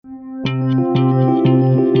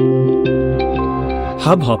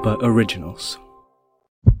Hubhopper Originals.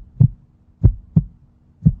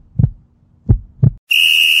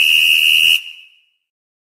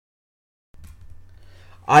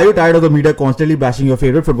 Are you tired of the media constantly bashing your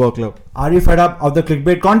favorite football club? Are you fed up of the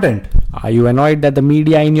clickbait content? Are you annoyed that the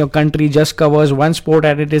media in your country just covers one sport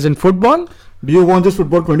and it isn't football? Do you want just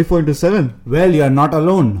football 24/7? Well, you are not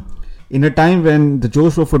alone. In a time when the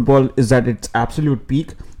josh of football is at its absolute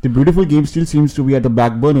peak, the beautiful game still seems to be at the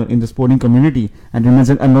back burner in the sporting community and remains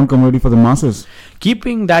an unknown commodity for the masses.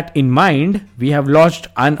 Keeping that in mind, we have launched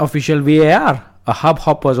Unofficial VAR, a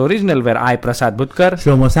Hubhopper's original where I, Prasad Bhutkar,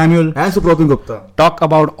 Shlomoh And Suprotim Gupta talk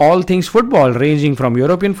about all things football, ranging from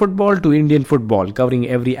European football to Indian football, covering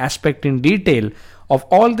every aspect in detail of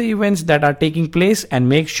all the events that are taking place, and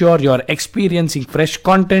make sure you're experiencing fresh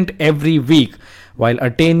content every week while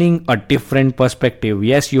attaining a different perspective.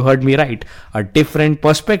 Yes, you heard me right. A different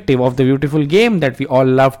perspective of the beautiful game that we all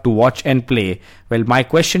love to watch and play. Well, my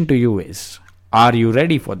question to you is, are you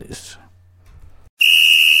ready for this?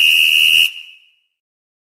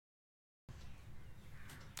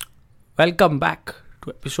 Welcome back to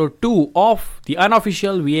episode 2 of the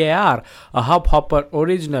Unofficial VAR, a Hubhopper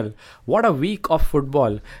original. What a week of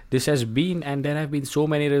football this has been, and there have been so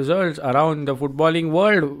many results around the footballing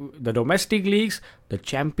world, the domestic leagues, the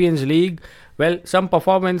Champions League. Well, some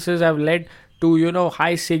performances have led to,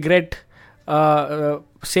 high cigarette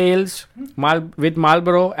sales with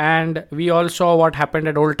Marlboro, and we all saw what happened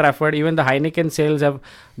at Old Trafford. Even the Heineken sales have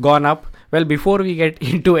gone up. Well, before we get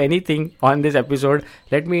into anything on this episode,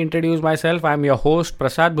 let me introduce myself. I'm your host,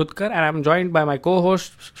 Prasad Bhutkar, and I'm joined by my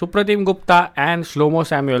co-hosts, Suprotim Gupta and Shlomoh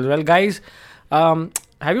Samuels. Well, guys, have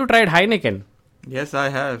you tried Heineken? Yes, I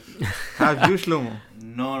have. Have you, Shlomoh?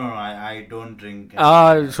 No, I don't drink.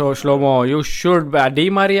 So Shlomoh, you should. Di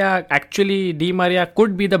Maria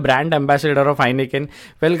could be the brand ambassador of Heineken.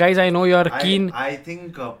 Well, guys, I know you're keen. I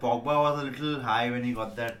think Pogba was a little high when he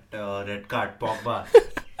got that red card. Pogba.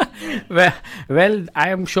 Well, I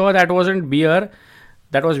am sure that wasn't beer.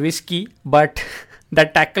 That was whiskey. But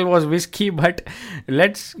that tackle was whiskey. But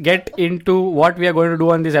let's get into what we are going to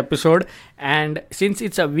do on this episode. And since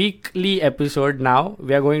it's a weekly episode now,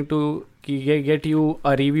 we are going to get you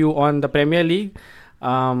a review on the Premier League.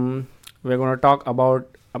 We're going to talk about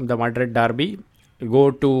the Madrid Derby.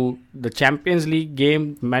 Go to the Champions League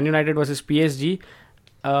game, Man United versus PSG.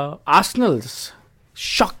 Arsenal's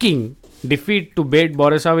shocking defeat to beat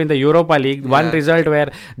Borisov in the Europa League. One result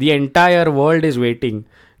where the entire world is waiting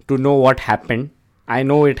to know what happened. I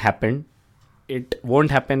know it happened. It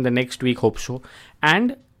won't happen the next week, hope so.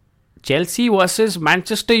 And Chelsea versus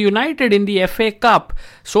Manchester United in the FA Cup.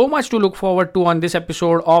 So much to look forward to on this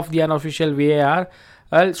episode of the Unofficial VAR.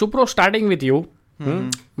 Supro, starting with you,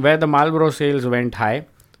 where the Marlboro sales went high.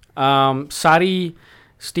 Sarri's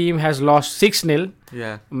team has lost 6-0.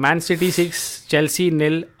 Yeah. Man City 6, Chelsea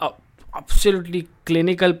 0. Absolutely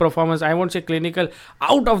clinical performance. I won't say clinical.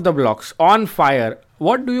 Out of the blocks. On fire.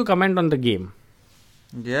 What do you comment on the game?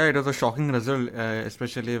 Yeah, it was a shocking result,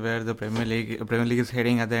 especially where the Premier League is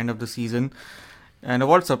heading at the end of the season. And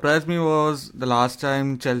what surprised me was the last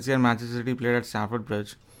time Chelsea and Manchester City played at Stamford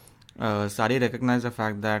Bridge. Sarri recognized the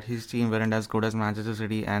fact that his team weren't as good as Manchester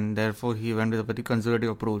City, and therefore he went with a very conservative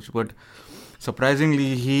approach. But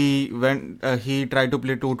surprisingly, he tried to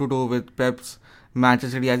play 2-2 with Pep's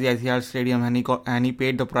Manchester City at the Etihad Stadium, and he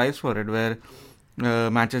paid the price for it, where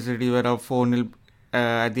Manchester City were up 4-0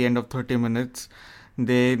 at the end of 30 minutes.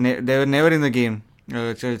 They were never in the game,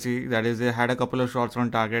 Chelsea. That is, they had a couple of shots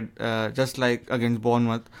on target, just like against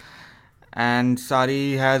Bournemouth. And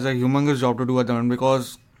Sarri has a humongous job to do at the moment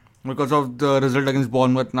because of the result against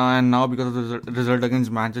Bournemouth now because of the result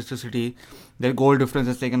against Manchester City. Their goal difference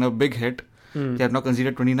has taken a big hit. They have now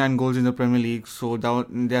conceded 29 goals in the Premier League, so now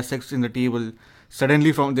they are 6th in the table.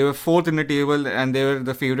 Suddenly, they were 4th in the table and they were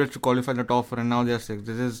the favourites to qualify the top 4, and now they are 6th.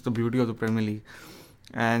 This is the beauty of the Premier League.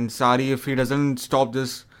 And Sarri, if he doesn't stop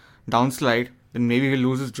this downslide, then maybe he'll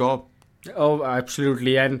lose his job. Oh,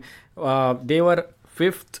 absolutely. And they were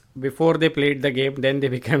 5th before they played the game. Then they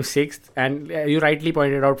became 6th. And you rightly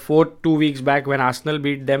pointed out 4th 2 weeks back when Arsenal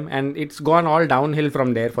beat them. And it's gone all downhill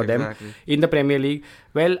from there for them in the Premier League.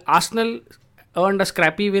 Well, Arsenal earned a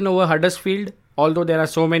scrappy win over Huddersfield. Although there are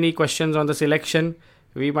so many questions on the selection,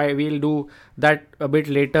 we'll do that a bit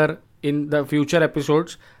later in the future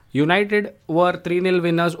episodes. United were 3-0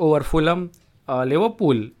 winners over Fulham.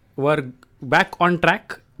 Liverpool were back on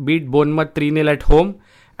track, beat Bournemouth 3-0 at home.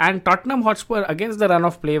 And Tottenham Hotspur, against the run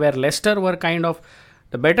of play where Leicester were kind of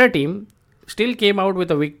the better team, still came out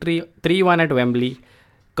with a victory 3-1 at Wembley.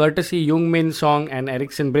 Courtesy Heung-min Song and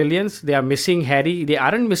Eriksen brilliance. They aren't missing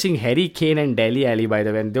Harry Kane and Dele Alli, by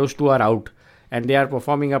the way. Those two are out. and they are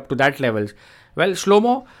performing up to that levels. Well,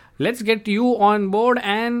 Shlomoh, let's get you on board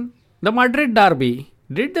and the Madrid Derby.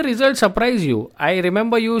 Did the result surprise you? I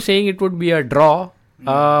remember you saying it would be a draw.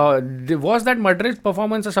 Was that Madrid's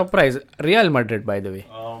performance a surprise? Real Madrid, by the way.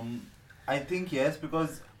 I think yes,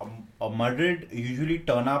 because Madrid usually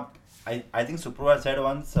turn up. I think Supro has said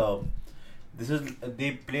once.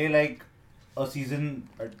 They play like a season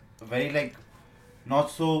very like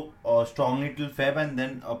not so strongly till Feb, and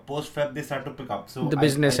then post Feb they start to pick up. So The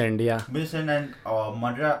business end, yeah. Business end and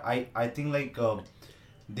Madrid. I think like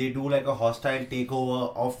they do like a hostile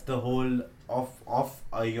takeover of the whole of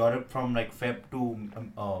Europe from like Feb to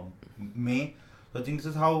May. So I think this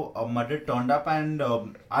is how Madrid turned up, and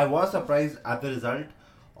I was surprised at the result.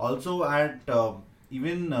 Also at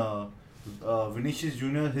even Vinicius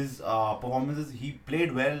Junior, his performances, he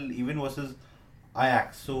played well even versus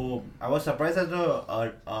Ajax. So I was surprised at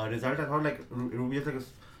the result. I thought like it would be just like a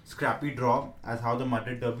scrappy draw as how the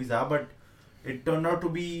Madrid derbies are, but it turned out to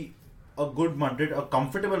be a good Madrid, a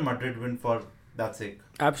comfortable Madrid win for that sake.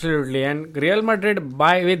 Absolutely, and Real Madrid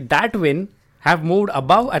with that win have moved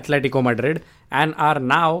above Atletico Madrid and are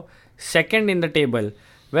now second in the table.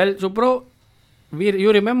 Well, Supro,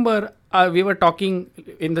 you remember we were talking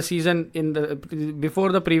in the season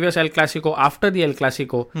before the previous El Clasico, after the El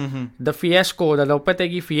Clasico, the fiasco, the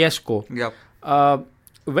Lopetegui fiasco. Yep.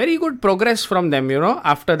 Very good progress from them,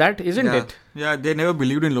 after that, isn't it? Yeah, they never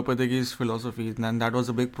believed in Lopetegui's philosophy, and that was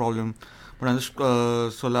a big problem. But under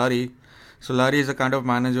Solari is a kind of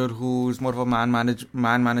manager who is more of a man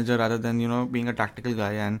manager rather than being a tactical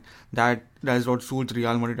guy, and that is what suits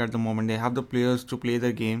Real Madrid at the moment. They have the players to play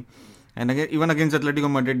their game, and again, even against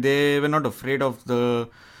Atletico Madrid, they were not afraid of the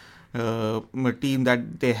team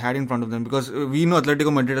that they had in front of them, because we know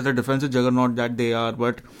Atletico Madrid as a defensive juggernaut that they are.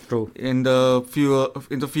 But True. In the few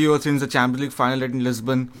years since the Champions League final in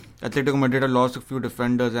Lisbon, Atletico Madrid have lost a few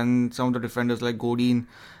defenders, and some of the defenders like Godin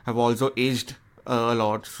have also aged a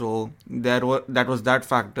lot. So that was that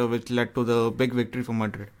factor which led to the big victory for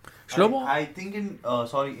Madrid. Shlomoh? I think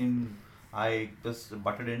I just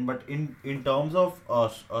butted in, but in terms of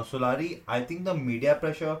Solari, I think the media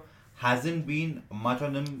pressure hasn't been much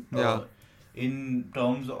on him in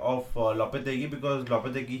terms of Lopetegui, because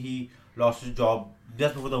Lopetegui, he lost his job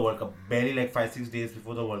just before the World Cup, barely like 5-6 days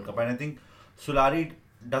before the World Cup, and I think Solari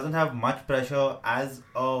doesn't have much pressure as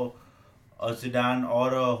a Zidane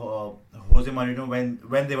or a Jose Mourinho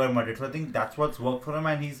when they were Madrid. So I think that's what's worked for him,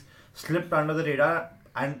 and he's slipped under the radar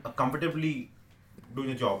and comfortably doing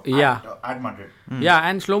the job at Madrid. Yeah,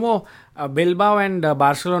 and Shlomo, Bilbao and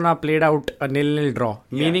Barcelona played out a 0-0 draw,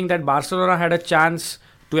 meaning that Barcelona had a chance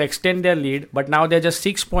to extend their lead, but now they're just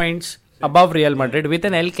 6 points above Real Madrid with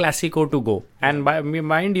an El Clasico to go. And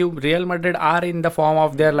mind you, Real Madrid are in the form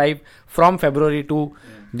of their life from February to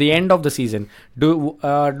the end of the season. Do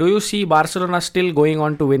you see Barcelona still going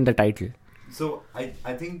on to win the title? So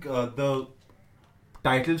I think the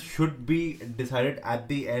title should be decided at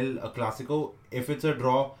the El Clasico. If it's a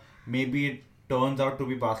draw, maybe it turns out to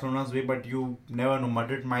be Barcelona's way, but you never know.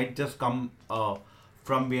 Madrid might just come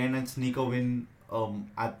from behind and sneak a win.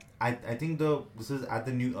 I think this is at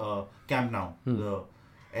the new Camp Nou, the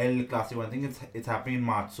El Clasico. I think it's happening in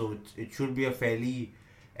March, so it should be a fairly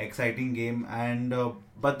exciting game. And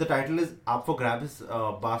but the title is up for grabs.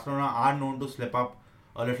 Barcelona are known to slip up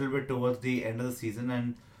a little bit towards the end of the season,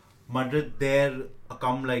 and Madrid there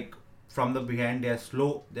come like from the behind. They're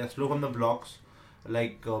slow from the blocks,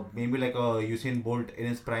 like maybe like a Usain Bolt in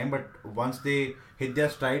his prime. But once they hit their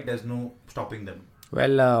stride, there's no stopping them.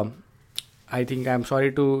 Well, I think I'm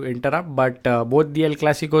sorry to interrupt, but both the El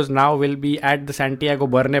Clasicos now will be at the Santiago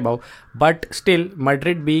Bernabeu. But still,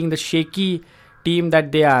 Madrid being the shaky team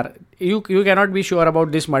that they are, you cannot be sure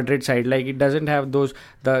about this Madrid side. Like, it doesn't have those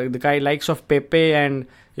the guy likes of Pepe, and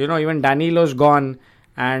even Danilo's gone,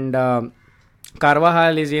 and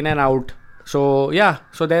Carvajal is in and out. So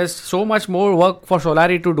there's so much more work for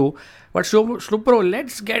Solari to do. But Shlomo,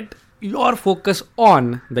 let's get your focus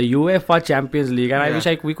on the UEFA Champions League, and I wish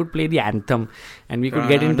we could play the anthem and we could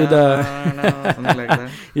get into something like that.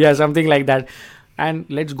 Yeah, something like that. And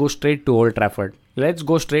let's go straight to Old Trafford. Let's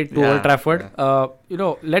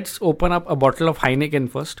open up a bottle of Heineken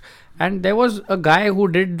first. And there was a guy who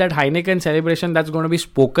did that Heineken celebration that's going to be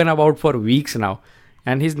spoken about for weeks now.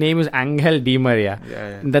 And his name is Angel Di Maria.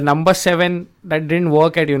 The number 7 that didn't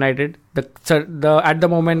work at United. At the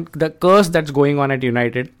moment, the curse that's going on at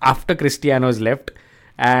United after Cristiano's left.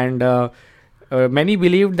 And many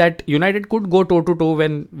believed that United could go toe-to-toe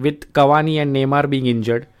with Cavani and Neymar being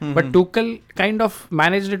injured. But Tuchel kind of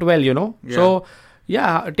managed it well, So,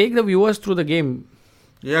 take the viewers through the game.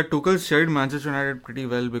 Yeah, Tuchel studied Manchester United pretty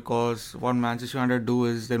well, because what Manchester United do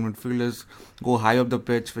is their midfielders go high up the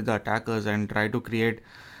pitch with the attackers and try to create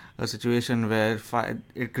a situation where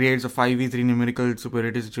it creates a 5v3 numerical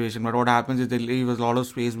superiority situation. But what happens is they leave a lot of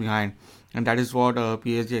space behind, and that is what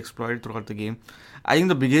PSG exploited throughout the game. I think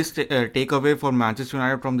the biggest takeaway for Manchester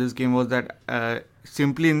United from this game was that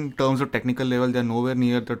simply in terms of technical level, they are nowhere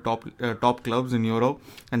near the top clubs in Europe,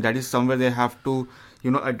 and that is somewhere they have to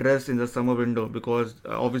address in the summer window, because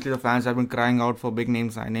obviously the fans have been crying out for big name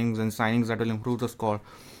signings and signings that will improve the squad.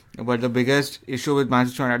 But the biggest issue with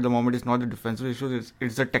Manchester United at the moment is not the defensive issues,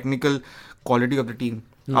 it's the technical quality of the team.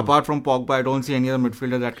 Apart from Pogba, I don't see any other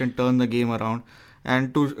midfielder that can turn the game around.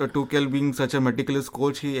 And Tuchel being such a meticulous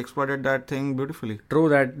coach, he exploited that thing beautifully. True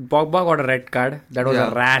that. Pogba got a red card. That was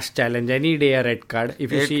a rash challenge. Any day a red card.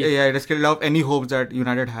 If you see, it has killed off any hopes that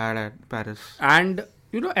United had at Paris. And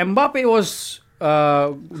Mbappe was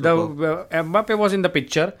Mbappe was in the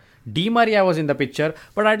picture. Di Maria was in the picture.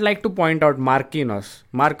 But I'd like to point out Marquinhos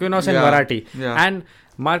and Verratti. Yeah. And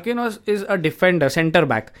Marquinhos is a defender, centre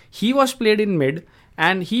back. He was played in mid,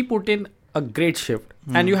 and he put in a great shift.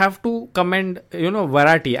 And you have to commend,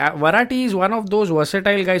 Verratti. Verratti is one of those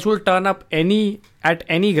versatile guys who will turn up at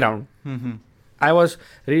any ground. Mm-hmm. I was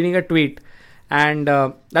reading a tweet, and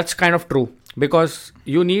that's kind of true, because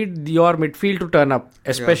you need your midfield to turn up,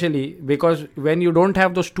 especially because when you don't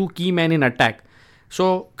have those two key men in attack.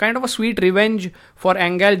 So kind of a sweet revenge for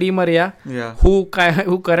Angel Di Maria, who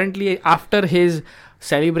currently, after his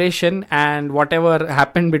celebration and whatever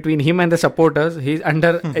happened between him and the supporters, he's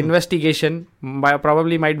under investigation.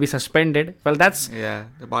 Probably might be suspended. Well, that's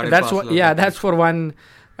for one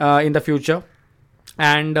in the future.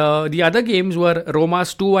 And the other games were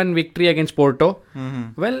Roma's 2-1 victory against Porto.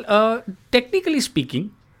 Well, technically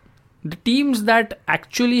speaking, the teams that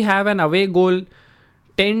actually have an away goal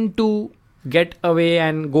tend to get away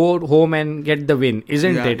and go home and get the win,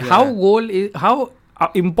 isn't it? Yeah. How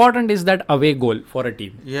important is that away goal for a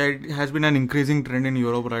team? Yeah, it has been an increasing trend in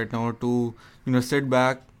Europe right now to sit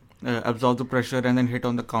back, absorb the pressure, and then hit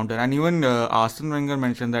on the counter. And even Arsene Wenger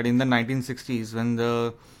mentioned that in the 1960s, when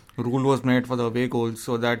the rule was made for the away goals,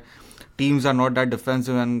 so that teams are not that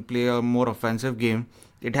defensive and play a more offensive game,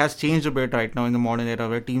 it has changed a bit right now in the modern era,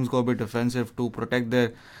 where teams go a bit defensive to protect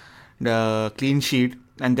the clean sheet,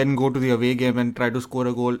 and then go to the away game and try to score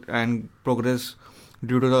a goal and progress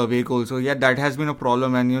due to the away goal. So yeah, that has been a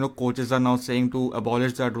problem, and coaches are now saying to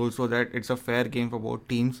abolish that rule so that it's a fair game for both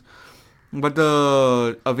teams. But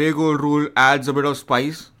the away goal rule adds a bit of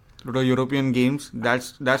spice to the European games.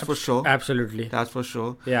 That's for sure. Absolutely. That's for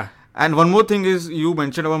sure. Yeah. And one more thing is, you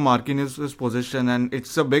mentioned about Marquinhos' position, and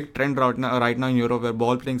it's a big trend right now in Europe, where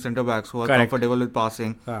ball-playing centre-backs who are comfortable with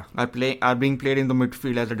passing are being played in the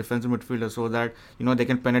midfield as a defensive midfielder, so that they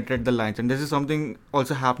can penetrate the lines. And this is something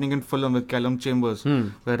also happening in Fulham with Callum Chambers,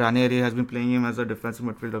 where Ranieri has been playing him as a defensive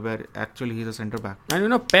midfielder, where actually he's a centre-back.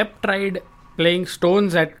 And Pep tried playing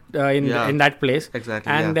Stones in that place.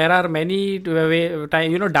 Exactly. And there are many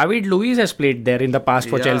David Luiz has played there in the past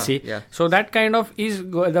for Chelsea. Yeah. So that kind of is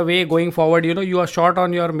the way going forward. You are short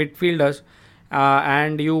on your midfielders,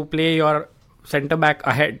 and you play your centre back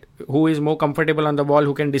ahead, who is more comfortable on the ball,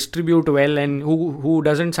 who can distribute well, and who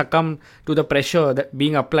doesn't succumb to the pressure that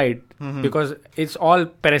being applied, because it's all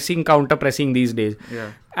counter pressing these days.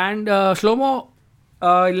 Yeah. And Shlomoh,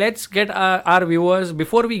 let's get our viewers,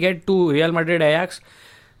 before we get to Real Madrid Ajax,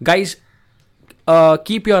 guys,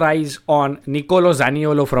 keep your eyes on Nicolo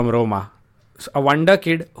Zaniolo from Roma, a wonder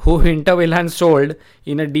kid who Inter Milan sold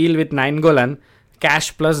in a deal with Nainggolan,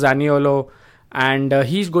 cash plus Zaniolo, and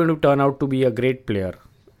he's going to turn out to be a great player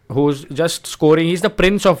who's just scoring. He's the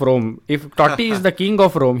prince of Rome. If Totti is the king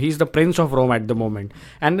of Rome, he's the prince of Rome at the moment.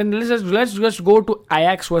 And then let's just go to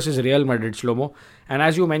Ajax versus Real Madrid, Shlomo. And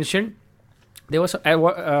as you mentioned, there was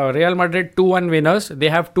Real Madrid 2-1 winners. They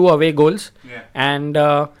have 2 away goals. Yeah. And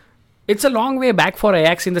it's a long way back for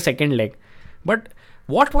Ajax in the second leg. But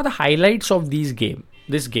what were the highlights of this game?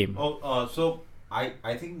 So I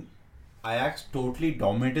think Ajax totally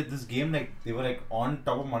dominated this game. Like, they were on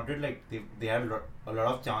top of Madrid. Like, they had a lot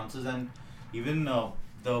of chances, and even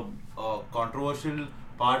the controversial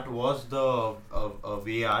part was the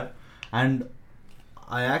VAR. And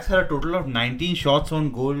Ajax had a total of 19 shots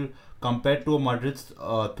on goal compared to Madrid's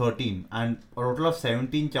 13, and a total of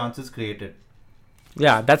 17 chances created.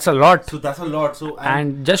 Yeah, that's a lot. So that's a lot. So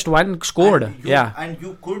and just one scored. And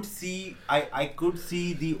you could see, I could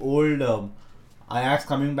see the old Ajax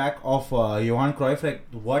coming back of Johan Cruyff. Like,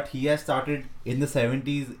 what he has started in the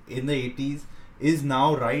 70s, in the 80s, is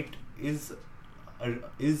now right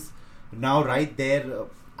there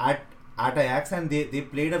at Ajax, and they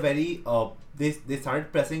played a very they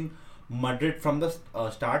started pressing Madrid from the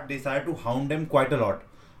start. They started to hound them quite a lot.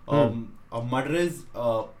 Madrid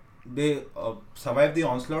they survived the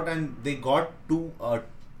onslaught and they got two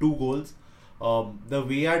goals. The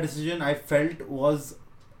VAR decision I felt was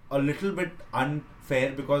a little bit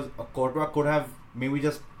unfair because Courtois could have maybe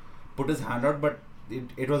just put his hand out, but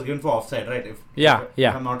it was given for offside, right? If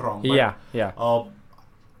I'm not wrong. But,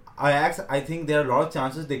 Ajax, I think there are a lot of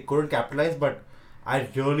chances they couldn't capitalize, but I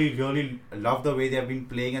really love the way they have been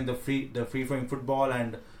playing and the free flowing football,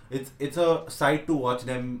 and it's a sight to watch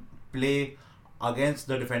them play against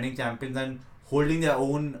the defending champions and holding their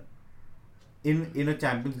own in a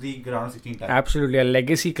Champions League round of 16 time. Absolutely, a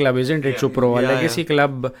legacy club, isn't it, Supro? A legacy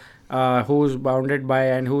club who's bounded by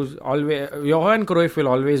and who's always... Johan Cruyff will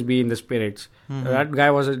always be in the spirits. That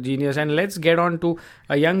guy was a genius. And let's get on to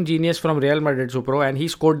a young genius from Real Madrid, Supro, and he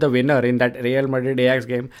scored the winner in that Real Madrid Ajax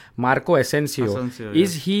game, Marco Asensio.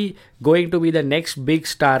 Is he going to be the next big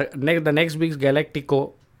star, the next big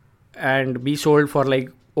Galactico, and be sold for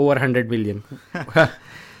like over 100 million?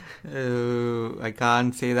 I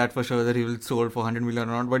can't say that for sure that he will sold for 100 million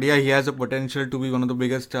or not, but yeah, he has a potential to be one of the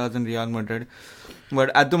biggest stars in Real Madrid.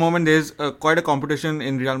 But at the moment, there's quite a competition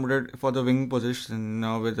in Real Madrid for the wing position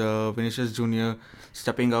now, with Vinicius Junior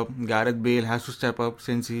stepping up. Gareth Bale has to step up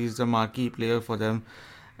since he's the marquee player for them,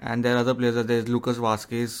 and there are other players. There's Lucas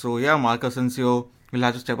Vazquez. So yeah, Marco Asensio will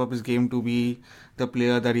have to step up his game to be the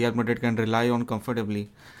player that Real Madrid can rely on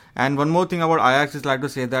comfortably. And one more thing about Ajax is like to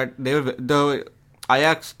say that the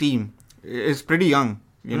Ajax team is pretty young,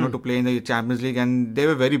 to play in the Champions League, and they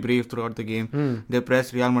were very brave throughout the game. They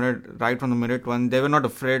pressed Real Madrid right from the minute one. They were not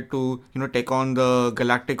afraid to, take on the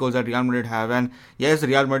Galacticos that Real Madrid have. And yes,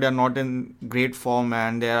 Real Madrid are not in great form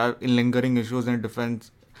and there are lingering issues in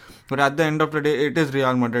defense. But at the end of the day, it is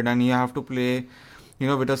Real Madrid, and you have to play,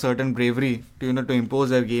 with a certain bravery to impose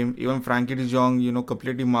their game. Even Frankie de Jong,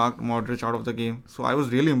 completely marked Modric out of the game. So I was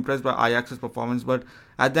really impressed by Ajax's performance. But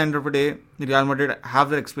at the end of the day, Real Madrid have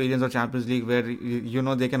the experience of Champions League where,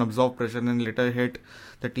 they can absorb pressure and later hit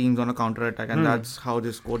the teams on a counter-attack. And that's how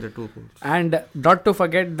they scored their 2 goals. And not to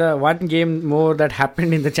forget the one game more that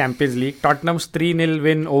happened in the Champions League. Tottenham's 3-0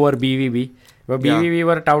 win over BVB. Where BVB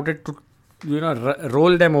were touted to,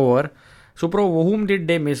 roll them over. Supro, whom did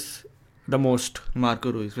they miss the most?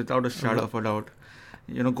 Marco Ruiz, without a shadow of a doubt.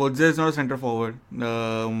 Godze is not a centre forward.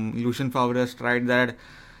 Lucien Favre has tried that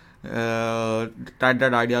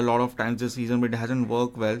idea a lot of times this season, but it hasn't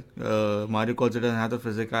worked well. Mario Götze doesn't have the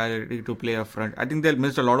physicality to play up front. I think they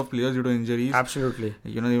missed a lot of players due to injuries. Absolutely.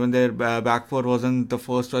 Even their back four wasn't the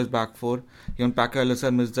first choice back four. Even Paco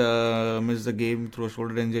Alcácer missed the game through a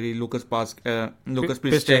shoulder injury. Lucas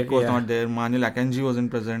Piszczek was not there. Manuel Akanji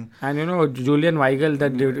wasn't present. And Julian Weigl,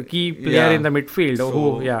 the key player in the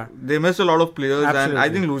midfield. They missed a lot of players. Absolutely. And I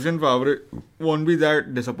think Lucien Favre won't be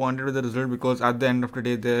that disappointed with the result, because at the end of the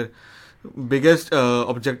day, their biggest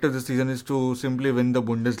objective this season is to simply win the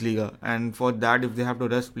Bundesliga, and for that, if they have to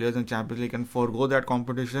rest players in Champions League and forego that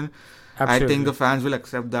competition, I think the fans will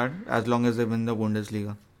accept that as long as they win the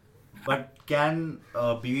Bundesliga. But can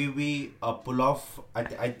BVB pull off,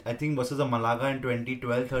 I think versus the Malaga in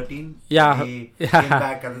 2012-13? They came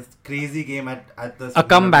back at this crazy game at the... A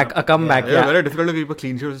comeback. Yeah, very difficult to keep a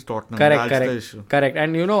clean sheet with Tottenham. That's the issue. Correct.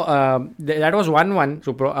 And that was 1-1,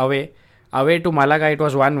 Supro, away. Away to Malaga, it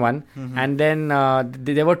was 1-1. And then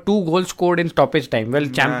there were 2 goals scored in stoppage time. Well,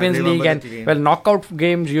 Champions League and knockout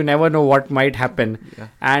games, you never know what might happen. Yeah.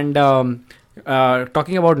 And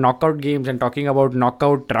talking about knockout games and talking about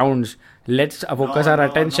knockout rounds, let's focus our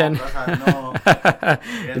attention.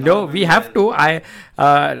 No, we have to.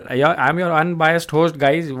 I'm your unbiased host,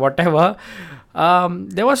 guys. Whatever.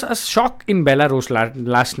 There was a shock in Belarus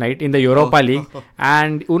last night in the Europa League,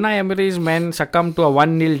 and Unai Emery's men succumbed to a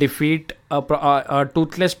 1-0 defeat, a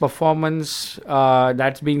toothless performance.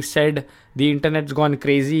 That's being said. The internet's gone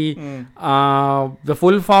crazy. The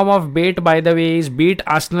full form of bait, by the way, is beat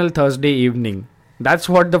Arsenal Thursday evening. That's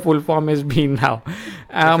what the full form has been now.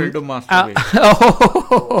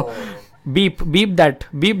 Beep that.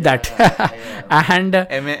 And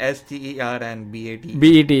MASTER and BAT.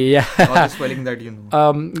 BET, yeah. All the spelling that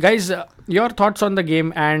guys, your thoughts on the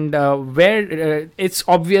game, and where it's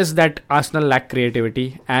obvious that Arsenal lack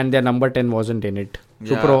creativity and their number 10 wasn't in it.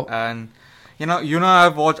 Yeah, and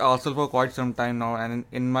I've watched Arsenal for quite some time now, and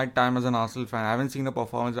in my time as an Arsenal fan, I haven't seen a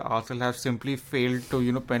performance that Arsenal have simply failed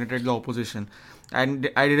to penetrate the opposition.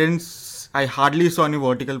 And I hardly saw any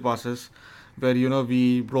vertical passes where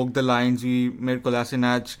we broke the lines, we made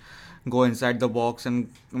Kolasinac go inside the box and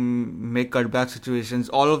make cutback situations.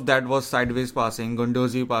 All of that was sideways passing,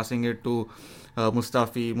 Guendouzi passing it to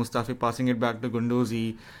Mustafi passing it back to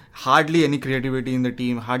Gundozi. Hardly any creativity in the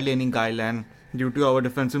team, hardly any guideline. Due to our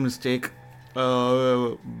defensive mistake,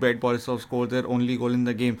 Brad Borisov scored their only goal in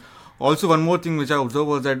the game. Also, one more thing which I observed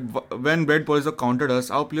was that when Brad Borisov countered us,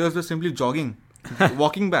 our players were simply jogging,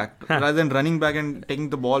 walking back rather than running back and taking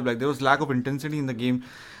the ball back. There was lack of intensity in the game.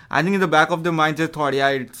 I think in the back of their minds they thought, yeah,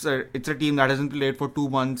 it's a team that hasn't played for 2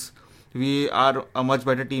 months. We are a much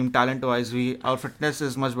better team talent-wise. Our fitness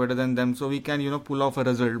is much better than them, so we can pull off a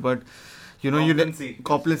result. But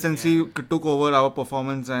complacency took over our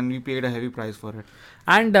performance, and we paid a heavy price for it.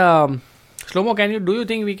 And Shlomoh, do you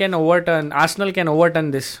think we can overturn? Arsenal can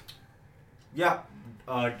overturn this? Yeah,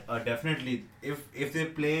 definitely. If they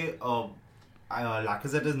play,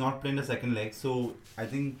 Lacazette is not playing the second leg, so I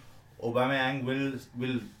think Aubameyang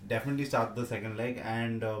will definitely start the second leg,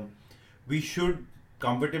 and we should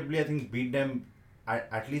comfortably, I think, beat them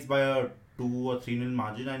at least by a 2 or 3 nil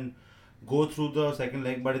margin and go through the second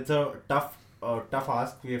leg. But it's a tough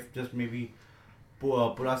ask. We have just maybe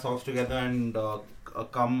put our socks together and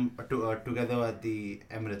come together at the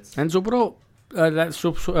Emirates. And Supro,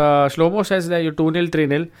 Shlomoh says that you're 2-0,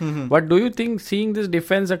 3-0. Mm-hmm. But do you think seeing this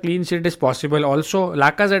defense a clean sheet is possible? Also,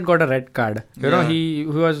 Lacazette got a red card. He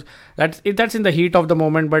was that's in the heat of the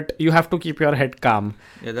moment, but you have to keep your head calm.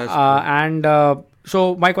 Yeah, that's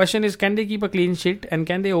so my question is, can they keep a clean sheet and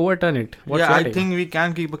can they overturn it? I think we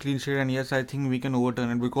can keep a clean sheet, and yes, I think we can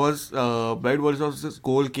overturn it because Brad Borisov's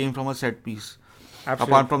goal came from a set piece.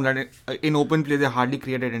 Absolutely. Apart from that, in open play, they hardly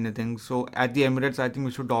created anything. So at the Emirates, I think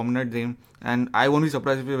we should dominate them. And I won't be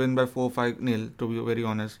surprised if we win by 4-5-0, to be very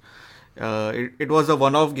honest. It was a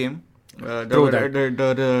one-off game.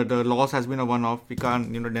 The loss has been a one-off. We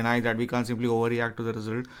can't deny that. We can't simply overreact to the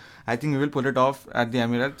result. I think we will pull it off at the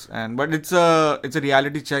Emirates. But it's a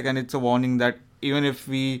reality check, and it's a warning that even if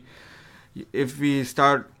we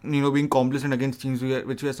start being complacent against teams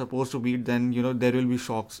which we are supposed to beat, then there will be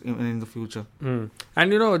shocks even in the future.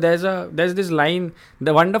 And there's this line,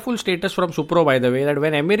 the wonderful status from Supro, by the way, that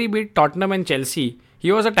when Emery beat Tottenham and Chelsea,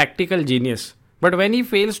 he was a tactical genius. But when he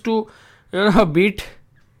fails to beat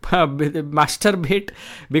masturbate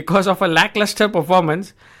because of a lackluster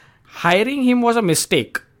performance, hiring him was a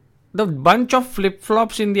mistake. The bunch of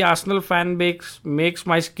flip-flops in the Arsenal fan base makes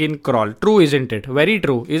my skin crawl. True, isn't it? Very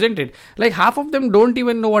true, isn't it? Like, half of them don't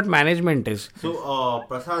even know what management is. So,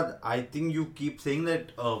 Prasad, I think you keep saying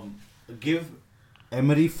that give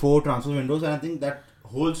Emery 4 transfer windows, and I think that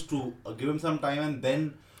holds true. Give him some time and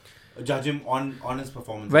then judge him on his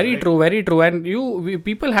performance. Very true, very true. And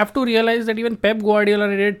people have to realize that even Pep Guardiola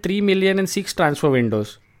needed 3 million and 6 transfer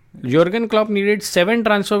windows. Jurgen Klopp needed 7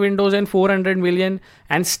 transfer windows and 400 million,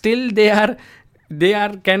 and still they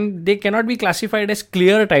cannot be classified as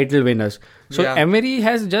clear title winners. So Emery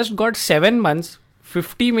has just got 7 months,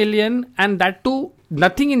 50 million, and that too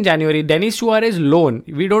nothing in January. Denis Suarez loan.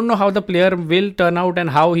 We don't know how the player will turn out and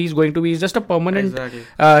how he's going to be. He's just a permanent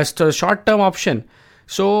short-term option.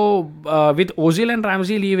 So with Ozil and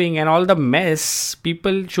Ramsey leaving and all the mess,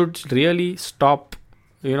 people should really stop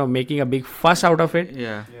making a big fuss out of it.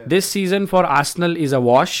 This season for Arsenal is a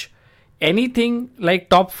wash. Anything like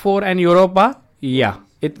top 4 and Europa,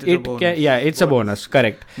 it's a bonus.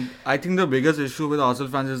 Correct. I think the biggest issue with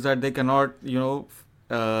Arsenal fans is that they cannot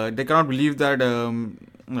believe that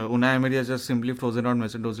Unai Emery has just simply frozen out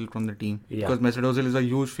Mesut Ozil from the team, because Mesut Ozil is a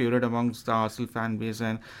huge favorite amongst the Arsenal fan base,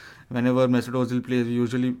 and whenever Mesut Ozil plays, we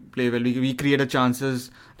usually play well. We create the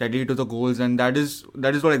chances that lead to the goals, and that is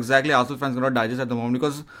what exactly Arsenal fans cannot digest at the moment,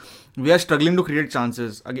 because we are struggling to create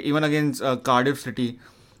chances. Even against Cardiff City,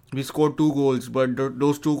 we scored 2 goals, but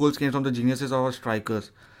those 2 goals came from the geniuses of our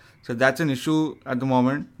strikers. So that's an issue at the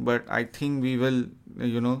moment, but I think we will,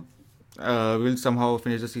 will somehow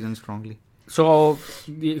finish the season strongly. So,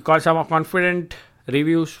 we got some confident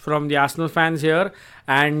reviews from the Arsenal fans here,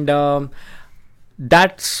 and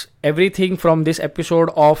that's everything from this episode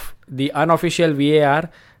of the Unofficial VAR.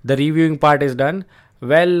 The reviewing part is done.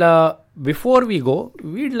 Well, before we go,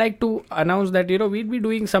 we'd like to announce that we'd be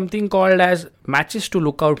doing something called as matches to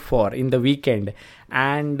look out for in the weekend,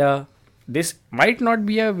 and this might not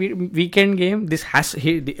be a weekend game.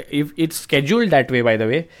 If it's scheduled that way, by the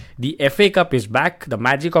way. The FA Cup is back. The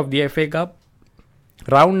magic of the FA Cup.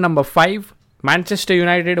 Round number 5, Manchester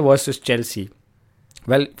United versus Chelsea.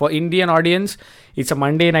 Well, for Indian audience, it's a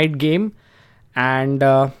Monday night game, and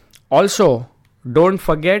also don't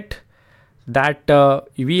forget that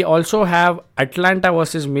we also have Atlanta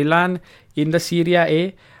versus Milan in the Serie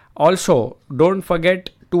A. Also, don't forget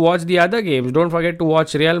to watch the other games. Don't forget to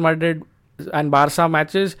watch Real Madrid and Barca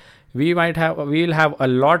matches. We'll have a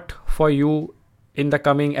lot for you in the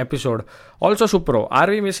coming episode. Also, Supro, are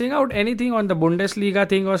we missing out anything on the Bundesliga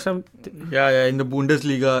thing or something? Yeah. In the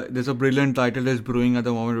Bundesliga, there's a brilliant title that's brewing at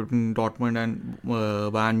the moment between Dortmund and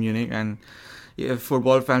Bayern Munich. And if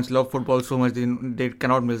football fans love football so much, they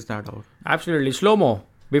cannot miss that out. Absolutely. Shlomoh,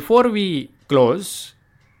 before we close,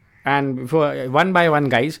 and before one by one,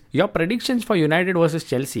 guys, your predictions for United versus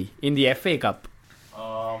Chelsea in the FA Cup.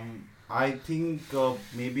 I think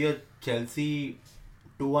maybe a Chelsea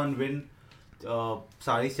 2-1 win.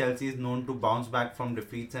 Sarri's Chelsea is known to bounce back from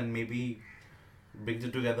defeats and maybe brings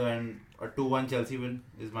it together, and a 2-1 Chelsea win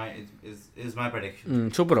is my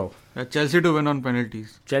prediction. Supro. Chelsea to win on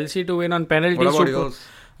penalties. Chelsea to win on penalties. What about yours?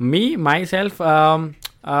 Me, myself,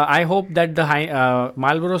 I hope that the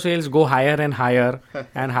Marlboro sales go higher and higher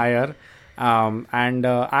and higher. And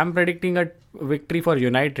I'm predicting a victory for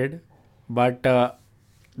United. But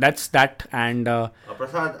that's that. And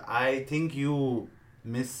Prasad, I think you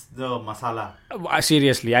miss the masala.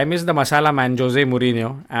 Seriously, I miss the masala man, Jose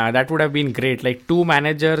Mourinho. That would have been great. Like two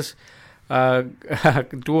managers,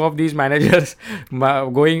 two of these managers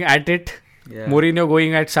going at it. Yeah. Mourinho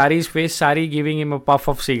going at Sarri's face, Sarri giving him a puff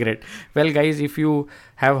of cigarette. Well, guys, if you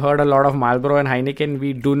have heard a lot of Marlboro and Heineken,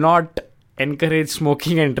 we do not encourage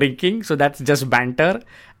smoking and drinking. So that's just banter.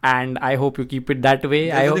 And I hope you keep it that way.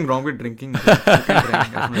 There's nothing wrong with drinking. Okay,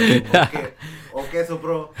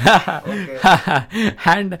 Supro. Okay.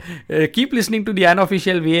 And keep listening to the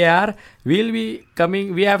Unofficial VAR. We'll be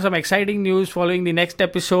coming. We have some exciting news following the next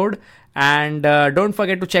episode. And don't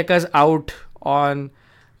forget to check us out on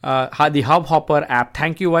the Hubhopper app.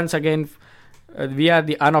 Thank you once again. We are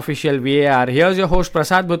the Unofficial VAR. Here's your host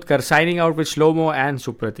Prasad Bhutkar signing out with Shlomoh and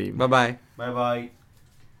Suprotim. Bye-bye. Bye-bye.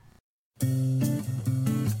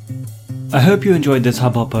 I hope you enjoyed this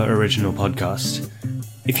Hubhopper original podcast.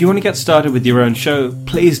 If you want to get started with your own show,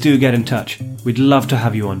 please do get in touch. We'd love to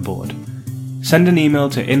have you on board. Send an email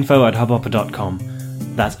to info@hubhopper.com.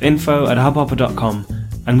 That's info@hubhopper.com,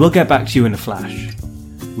 and we'll get back to you in a flash.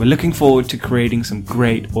 We're looking forward to creating some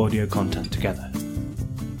great audio content together.